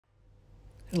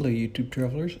Hello YouTube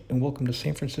travelers, and welcome to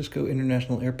San Francisco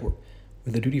International Airport,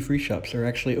 where the duty-free shops are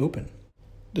actually open.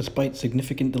 Despite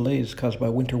significant delays caused by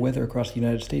winter weather across the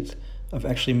United States, I've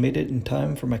actually made it in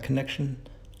time for my connection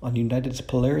on United's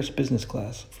Polaris business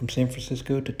class from San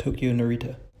Francisco to Tokyo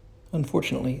Narita.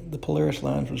 Unfortunately, the Polaris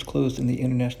lounge was closed in the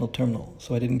international terminal,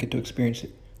 so I didn't get to experience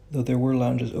it, though there were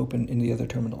lounges open in the other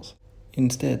terminals.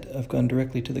 Instead, I've gone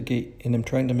directly to the gate and am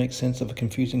trying to make sense of a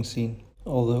confusing scene.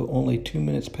 Although only 2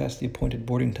 minutes past the appointed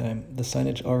boarding time, the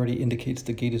signage already indicates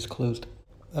the gate is closed.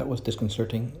 That was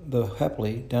disconcerting, though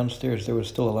happily, downstairs there was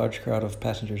still a large crowd of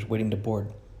passengers waiting to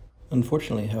board.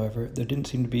 Unfortunately, however, there didn't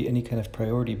seem to be any kind of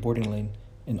priority boarding lane,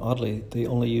 and oddly, they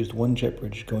only used one jet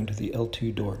bridge going to the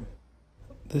L2 door.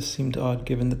 This seemed odd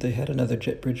given that they had another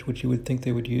jet bridge which you would think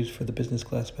they would use for the business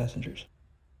class passengers.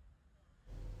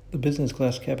 The business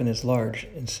class cabin is large,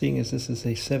 and seeing as this is a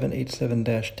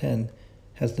 787-10,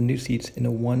 has the new seats in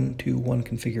a 1-2-1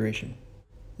 configuration.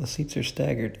 The seats are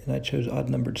staggered, and I chose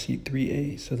odd-numbered seat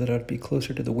 3A so that I'd be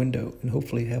closer to the window and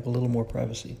hopefully have a little more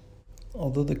privacy.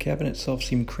 Although the cabin itself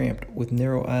seemed cramped with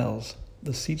narrow aisles,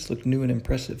 the seats looked new and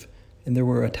impressive, and there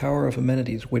were a tower of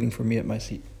amenities waiting for me at my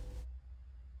seat.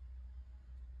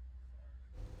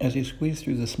 As you squeeze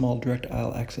through the small direct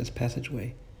aisle access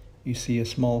passageway, you see a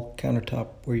small countertop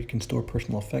where you can store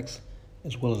personal effects,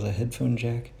 as well as a headphone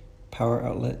jack, power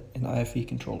outlet, and IFE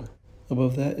controller.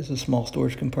 Above that is a small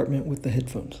storage compartment with the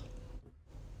headphones.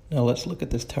 Now let's look at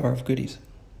this tower of goodies.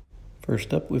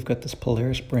 First up, we've got this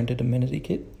Polaris branded amenity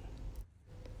kit,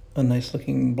 a nice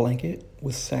looking blanket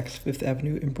with Saks Fifth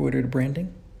Avenue embroidered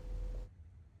branding,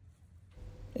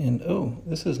 and oh,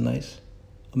 this is nice,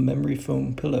 a memory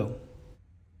foam pillow.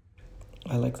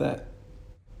 I like that.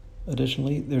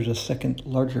 Additionally, there's a second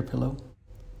larger pillow.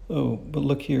 Oh, but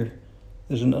look here.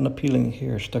 There's an unappealing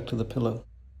hair stuck to the pillow.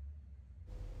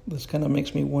 This kind of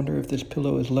makes me wonder if this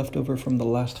pillow is left over from the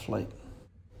last flight.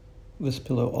 This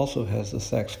pillow also has the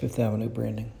Saks Fifth Avenue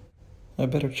branding. I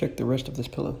better check the rest of this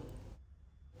pillow.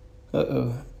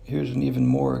 Uh-oh, here's an even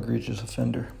more egregious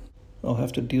offender. I'll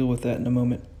have to deal with that in a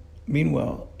moment.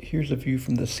 Meanwhile, here's a view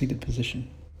from the seated position.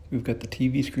 We've got the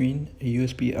TV screen, a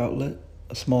USB outlet,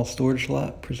 a small storage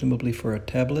slot, presumably for a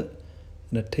tablet,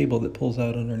 and a table that pulls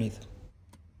out underneath.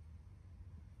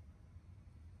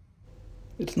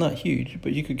 It's not huge,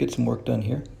 but you could get some work done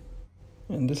here.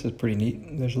 And this is pretty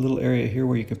neat. There's a little area here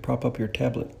where you could prop up your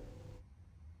tablet.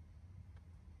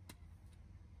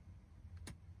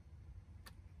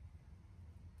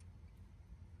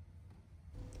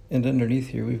 And underneath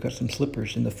here, we've got some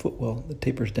slippers in the footwell that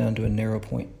tapers down to a narrow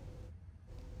point.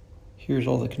 Here's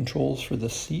all the controls for the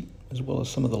seat, as well as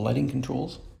some of the lighting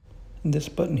controls. And this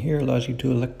button here allows you to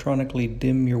electronically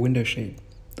dim your window shade,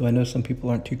 though I know some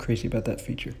people aren't too crazy about that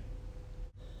feature.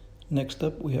 Next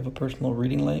up, we have a personal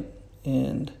reading light,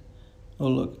 and oh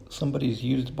look, somebody's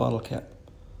used bottle cap.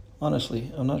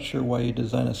 Honestly, I'm not sure why you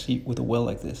design a seat with a well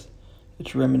like this.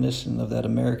 It's reminiscent of that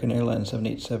American Airlines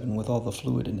 787 with all the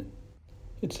fluid in it.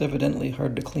 It's evidently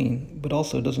hard to clean, but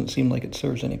also doesn't seem like it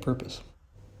serves any purpose.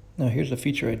 Now here's a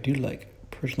feature I do like,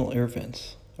 personal air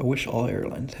vents. I wish all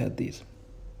airlines had these.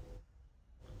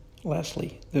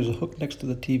 Lastly, there's a hook next to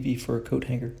the TV for a coat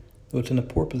hanger, though it's in a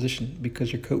poor position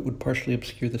because your coat would partially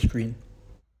obscure the screen.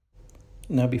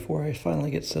 Now before I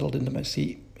finally get settled into my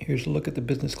seat, here's a look at the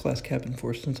business class cabin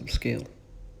for a sense of scale.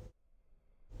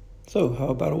 So, how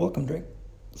about a welcome drink?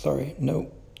 Sorry,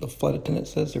 no, the flight attendant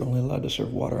says they're only allowed to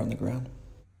serve water on the ground.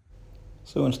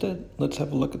 So instead, let's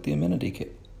have a look at the amenity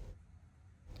kit.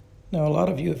 Now a lot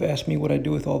of you have asked me what I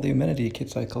do with all the amenity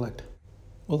kits I collect.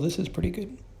 Well, this is pretty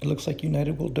good. It looks like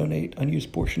United will donate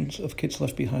unused portions of kits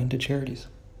left behind to charities.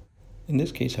 In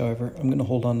this case, however, I'm going to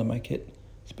hold on to my kit.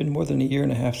 It's been more than a year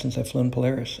and a half since I've flown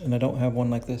Polaris, and I don't have one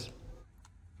like this.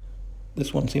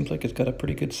 This one seems like it's got a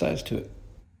pretty good size to it.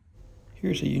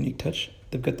 Here's a unique touch.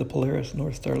 They've got the Polaris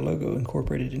North Star logo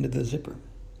incorporated into the zipper.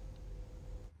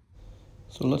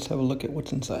 So let's have a look at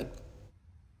what's inside.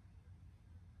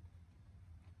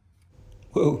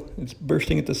 Whoa, it's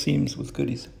bursting at the seams with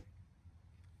goodies.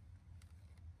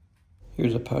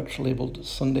 Here's a pouch labeled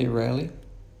Sunday Rally.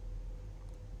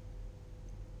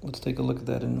 Let's take a look at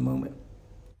that in a moment.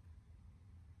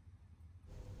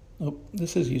 Oh,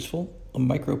 this is useful. A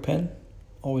micro pen.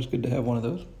 Always good to have one of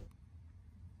those.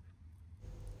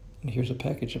 And here's a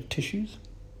package of tissues.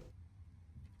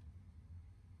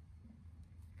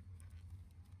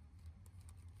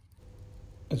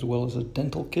 As well as a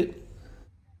dental kit.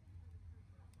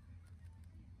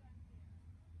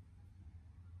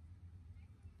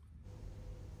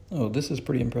 Oh, this is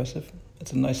pretty impressive.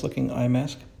 It's a nice looking eye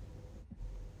mask.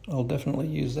 I'll definitely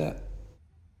use that.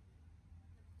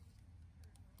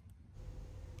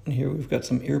 And here we've got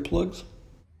some earplugs.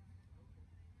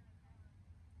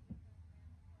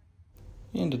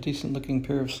 And a decent looking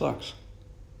pair of socks.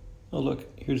 Oh look,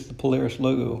 here's the Polaris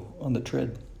logo on the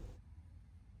tread.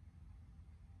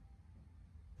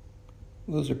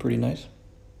 Those are pretty nice.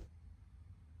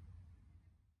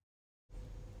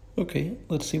 Okay,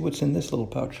 let's see what's in this little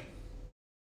pouch.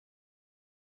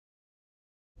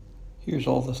 Here's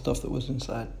all the stuff that was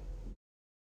inside.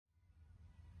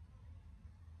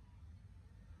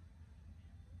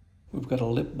 We've got a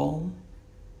lip balm.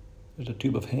 There's a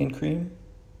tube of hand cream.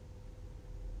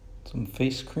 Some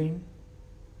face cream.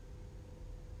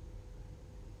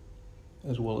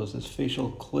 As well as this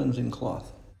facial cleansing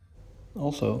cloth.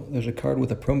 Also, there's a card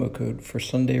with a promo code for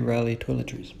Sunday Rally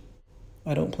toiletries.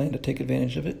 I don't plan to take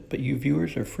advantage of it, but you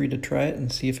viewers are free to try it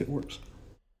and see if it works.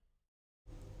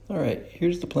 Alright,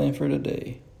 here's the plan for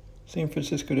today. San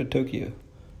Francisco to Tokyo.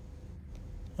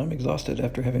 I'm exhausted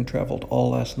after having traveled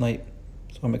all last night,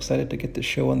 so I'm excited to get this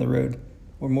show on the road,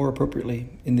 or more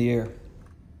appropriately, in the air.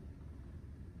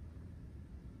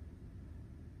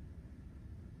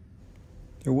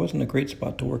 There wasn't a great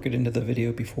spot to work it into the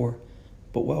video before,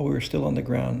 but while we were still on the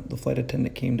ground, the flight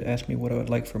attendant came to ask me what I would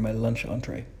like for my lunch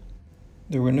entree.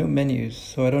 There were no menus,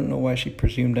 so I don't know why she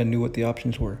presumed I knew what the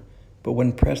options were, but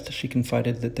when pressed, she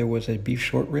confided that there was a beef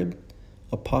short rib,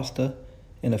 a pasta,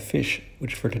 and a fish,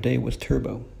 which for today was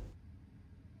turbo.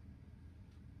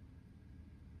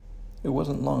 It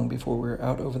wasn't long before we were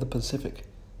out over the Pacific,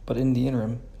 but in the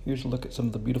interim, here's a look at some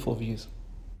of the beautiful views.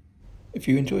 If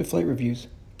you enjoy flight reviews,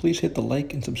 please hit the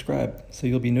like and subscribe so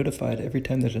you'll be notified every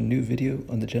time there's a new video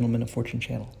on the Gentleman of Fortune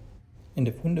channel. And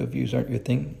if window views aren't your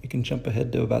thing, you can jump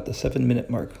ahead to about the 7-minute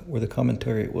mark where the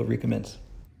commentary will recommence.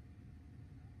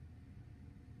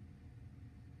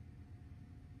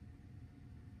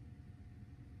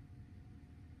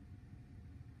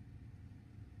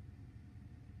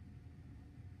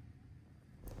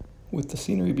 With the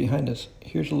scenery behind us,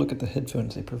 here's a look at the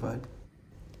headphones they provide.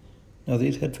 Now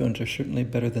these headphones are certainly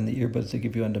better than the earbuds they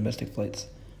give you on domestic flights,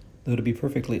 though to be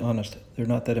perfectly honest, they're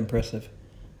not that impressive,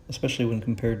 especially when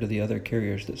compared to the other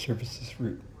carriers that service this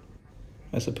route.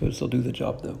 I suppose they'll do the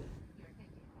job though.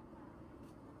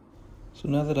 So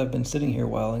now that I've been sitting here a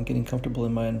while and getting comfortable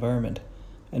in my environment,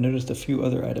 I noticed a few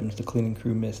other items the cleaning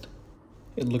crew missed.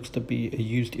 It looks to be a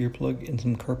used earplug and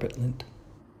some carpet lint.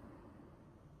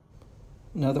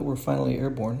 Now that we're finally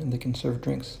airborne and they can serve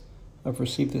drinks, I've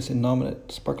received this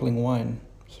innominate sparkling wine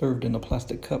served in a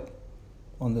plastic cup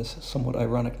on this somewhat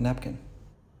ironic napkin.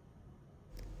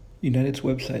 United's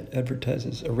website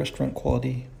advertises a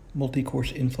restaurant-quality,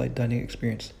 multi-course in-flight dining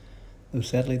experience, though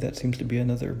sadly that seems to be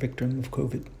another victim of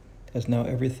COVID, as now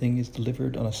everything is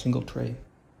delivered on a single tray.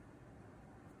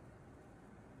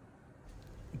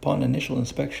 Upon initial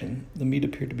inspection, the meat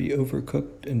appeared to be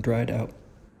overcooked and dried out.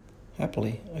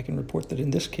 Happily, I can report that in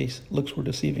this case, looks were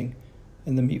deceiving,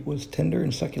 and the meat was tender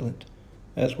and succulent,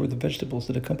 as were the vegetables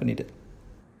that accompanied it.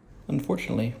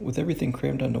 Unfortunately, with everything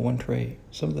crammed onto one tray,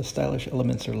 some of the stylish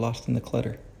elements are lost in the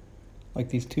clutter, like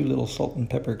these two little salt and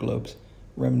pepper globes,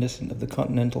 reminiscent of the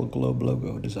Continental Globe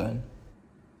logo design.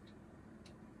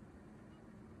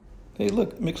 Hey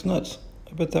look, mixed nuts.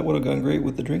 I bet that would have gone great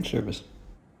with the drink service.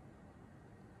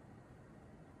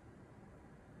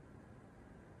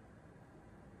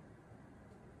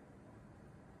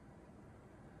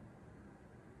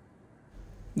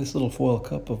 This little foil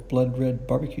cup of blood red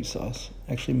barbecue sauce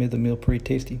actually made the meal pretty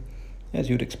tasty, as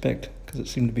you would expect, because it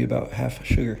seemed to be about half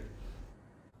sugar.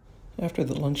 After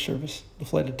the lunch service, the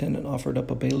flight attendant offered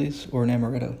up a Bailey's or an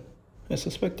Amaretto. I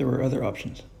suspect there were other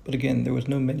options, but again, there was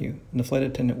no menu, and the flight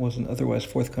attendant wasn't otherwise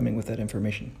forthcoming with that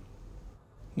information.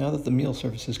 Now that the meal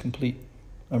service is complete,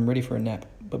 I'm ready for a nap,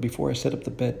 but before I set up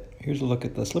the bed, here's a look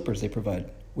at the slippers they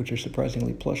provide, which are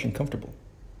surprisingly plush and comfortable.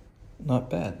 Not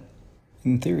bad.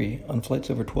 In theory, on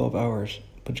flights over 12 hours,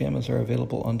 pajamas are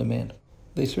available on demand.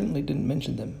 They certainly didn't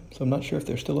mention them, so I'm not sure if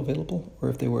they're still available or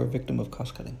if they were a victim of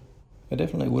cost-cutting. I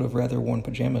definitely would have rather worn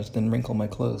pajamas than wrinkle my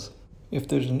clothes. If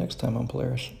there's a next time on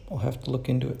Polaris, I'll have to look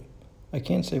into it. I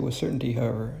can say with certainty,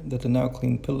 however, that the now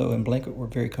clean pillow and blanket were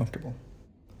very comfortable.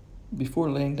 Before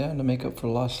laying down to make up for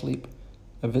lost sleep,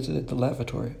 I visited the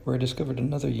lavatory where I discovered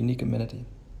another unique amenity.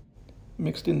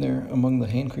 Mixed in there among the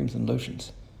hand creams and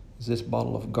lotions is this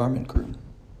bottle of garment cream.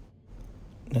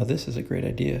 Now this is a great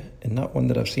idea, and not one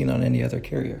that I've seen on any other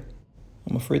carrier.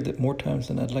 I'm afraid that more times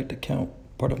than I'd like to count,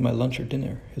 part of my lunch or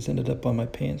dinner has ended up on my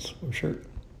pants or shirt.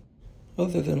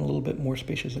 Other than a little bit more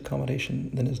spacious accommodation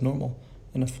than is normal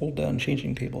and a fold-down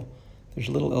changing table, there's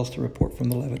little else to report from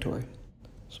the lavatory.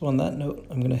 So on that note,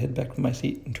 I'm going to head back to my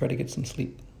seat and try to get some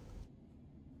sleep.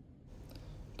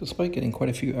 Despite getting quite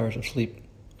a few hours of sleep,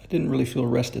 I didn't really feel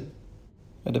rested.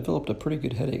 I developed a pretty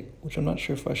good headache, which I'm not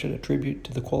sure if I should attribute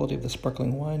to the quality of the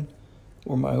sparkling wine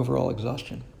or my overall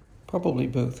exhaustion. Probably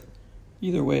both.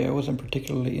 Either way, I wasn't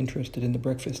particularly interested in the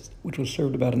breakfast, which was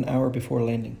served about an hour before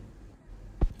landing.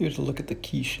 Here's a look at the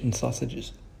quiche and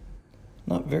sausages.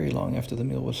 Not very long after the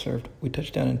meal was served, we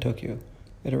touched down in Tokyo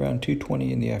at around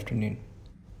 2:20 in the afternoon.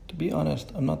 To be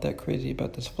honest, I'm not that crazy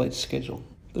about this flight's schedule.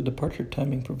 The departure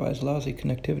timing provides lousy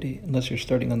connectivity unless you're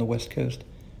starting on the West Coast,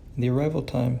 and the arrival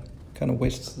time kind of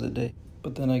wastes the day.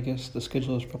 But then I guess the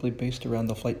schedule is probably based around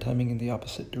the flight timing in the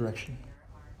opposite direction.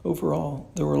 Overall,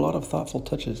 there were a lot of thoughtful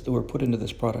touches that were put into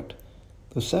this product,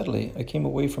 though sadly, I came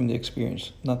away from the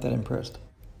experience not that impressed.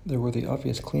 There were the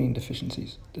obvious cleaning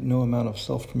deficiencies that no amount of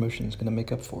self-promotion is going to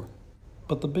make up for.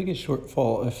 But the biggest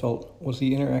shortfall I felt was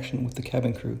the interaction with the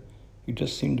cabin crew, who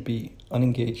just seemed to be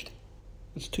unengaged.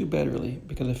 It's too bad really,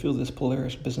 because I feel this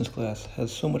Polaris business class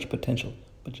has so much potential,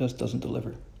 but just doesn't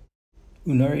deliver.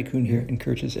 Unari-kun here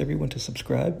encourages everyone to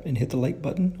subscribe and hit the like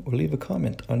button or leave a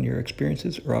comment on your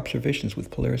experiences or observations with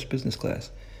Polaris business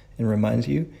class, and reminds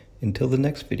you, until the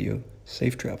next video,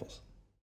 safe travels.